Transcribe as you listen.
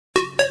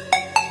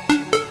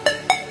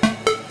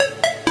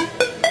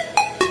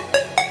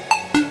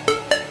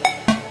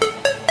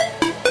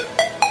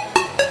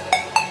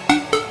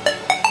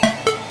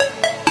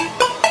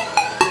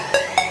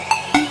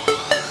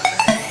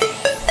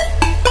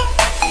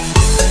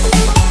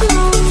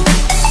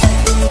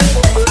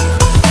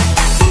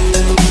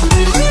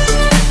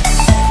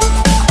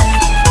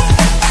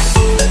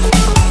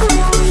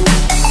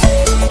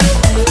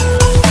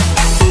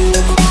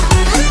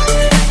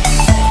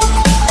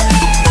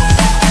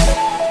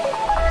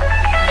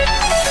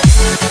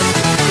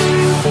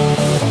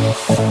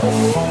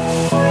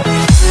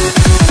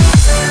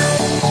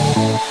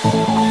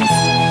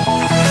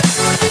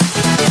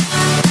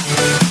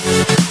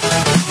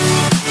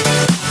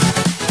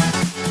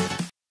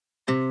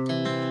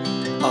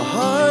Our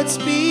hearts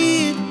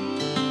beat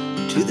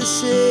to the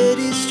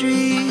city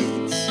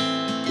streets.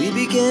 We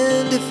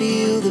began to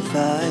feel the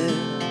fire.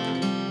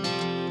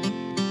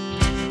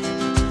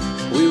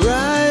 We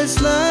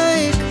rise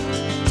like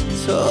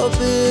tall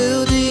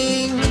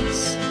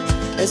buildings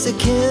as the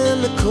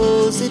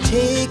chemicals, they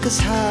take us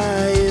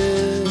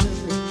higher.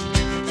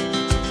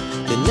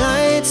 The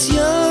night's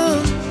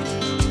young,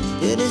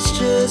 it has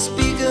just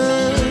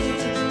begun,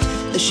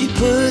 as she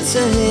puts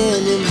her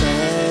hand in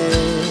mine.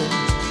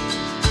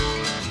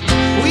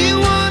 We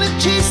wanna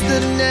chase the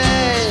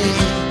night,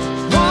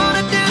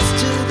 wanna dance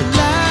to the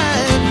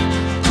light,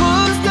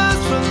 pull the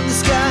stars from the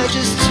sky,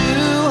 just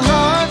two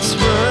hearts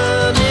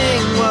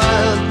running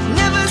wild.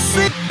 Never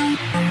sleep.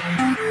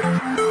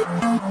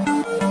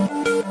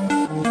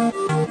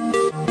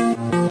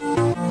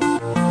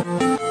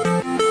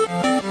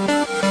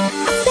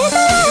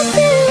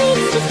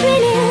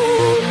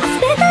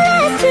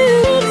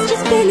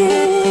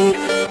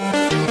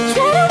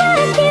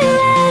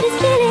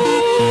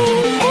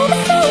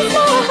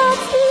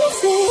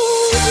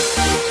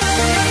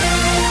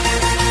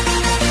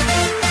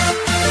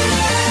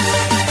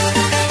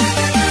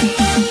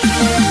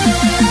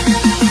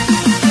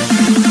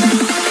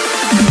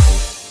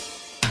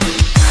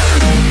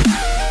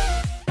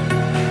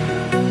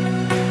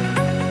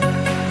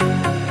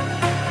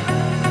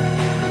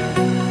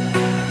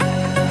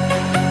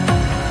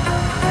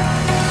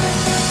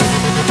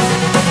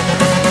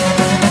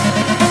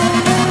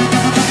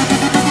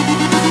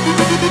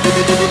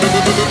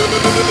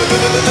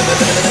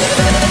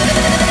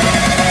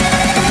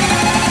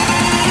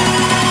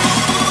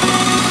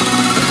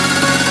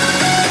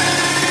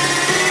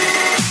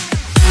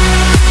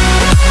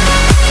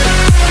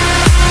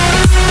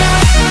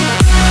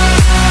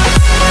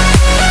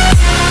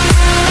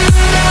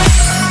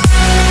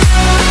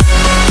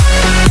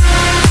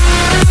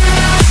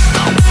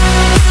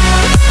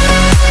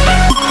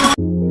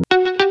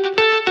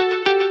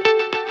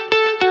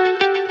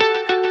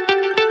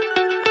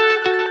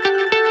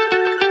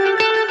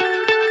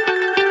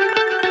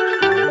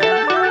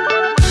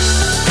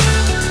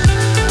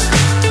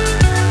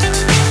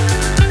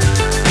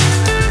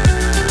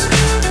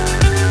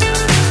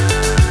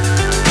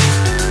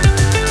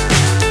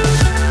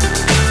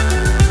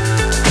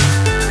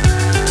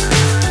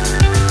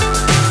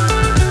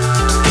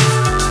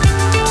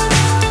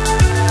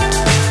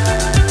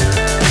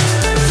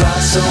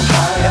 So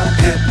high I'm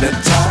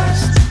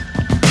hypnotized.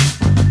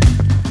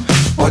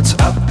 What's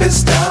up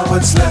is down,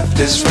 what's left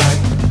is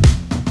right.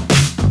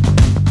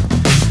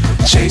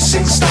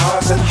 Chasing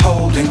stars and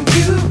holding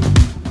you.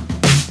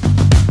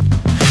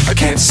 I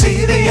can't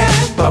see the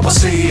end, but we'll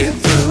see it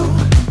through.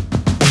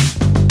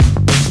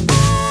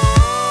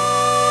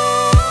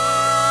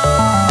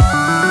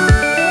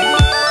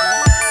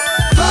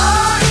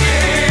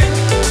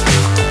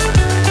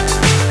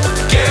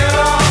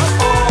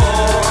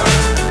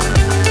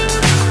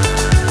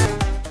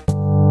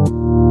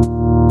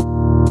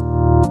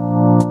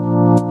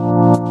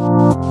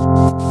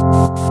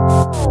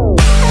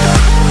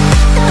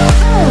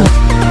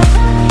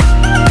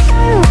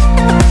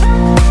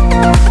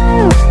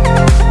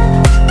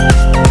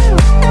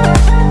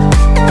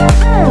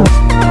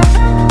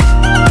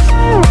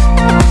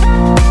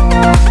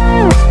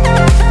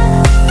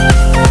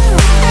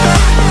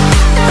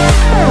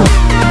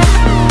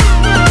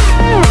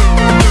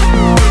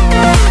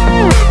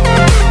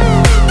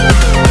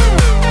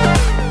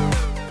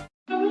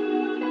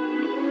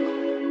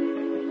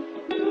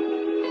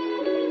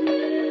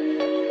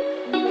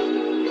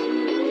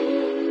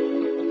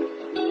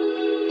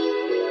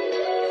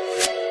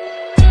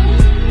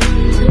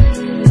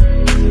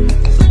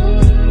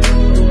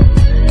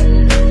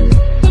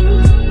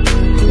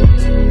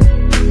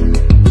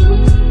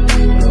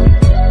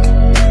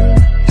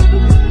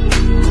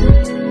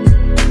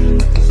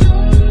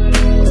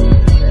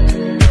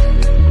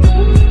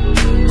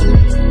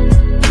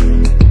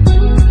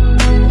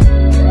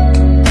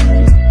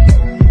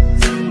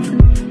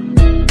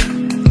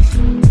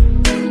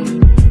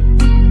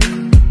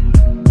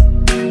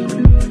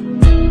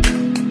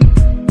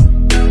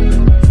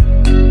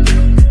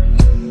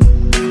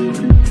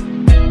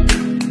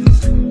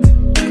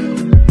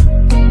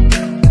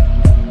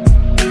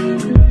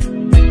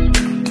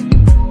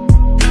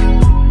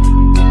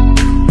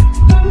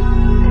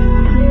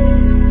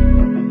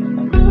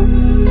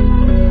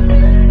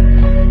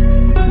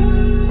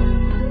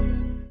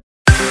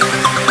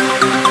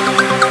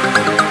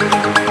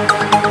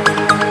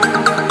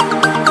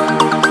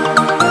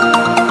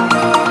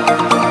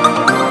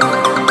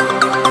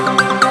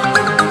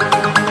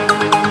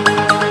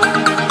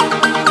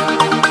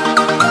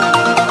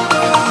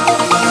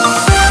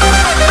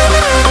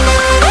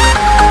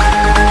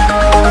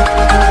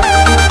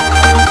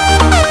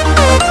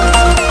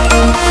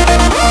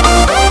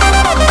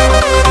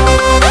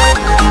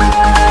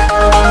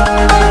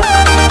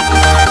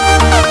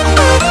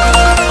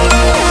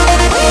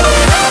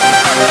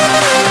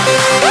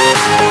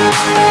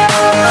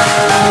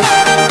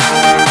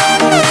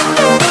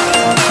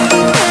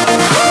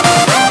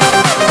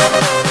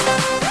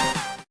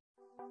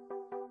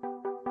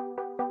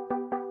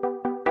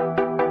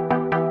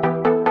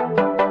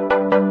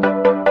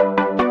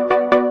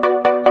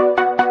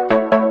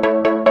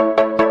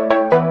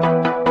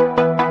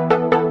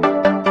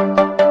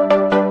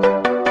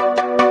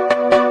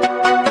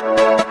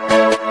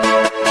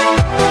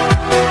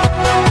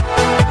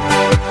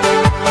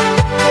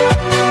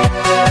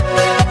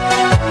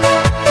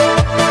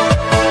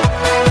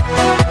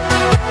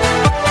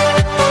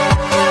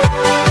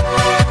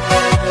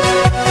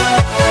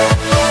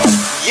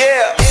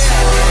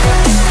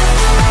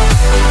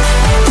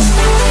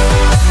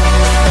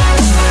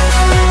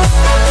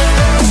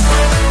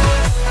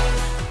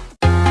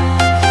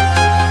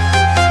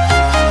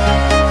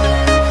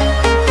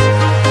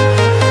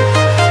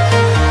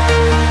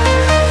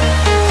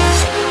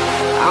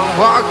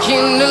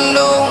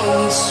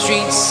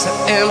 streets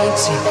are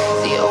empty.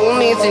 The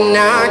only thing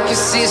I can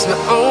see is my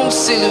own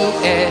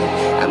silhouette.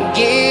 I'm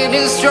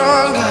getting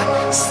stronger,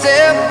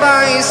 step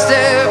by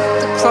step.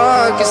 The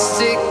clock is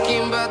ticking.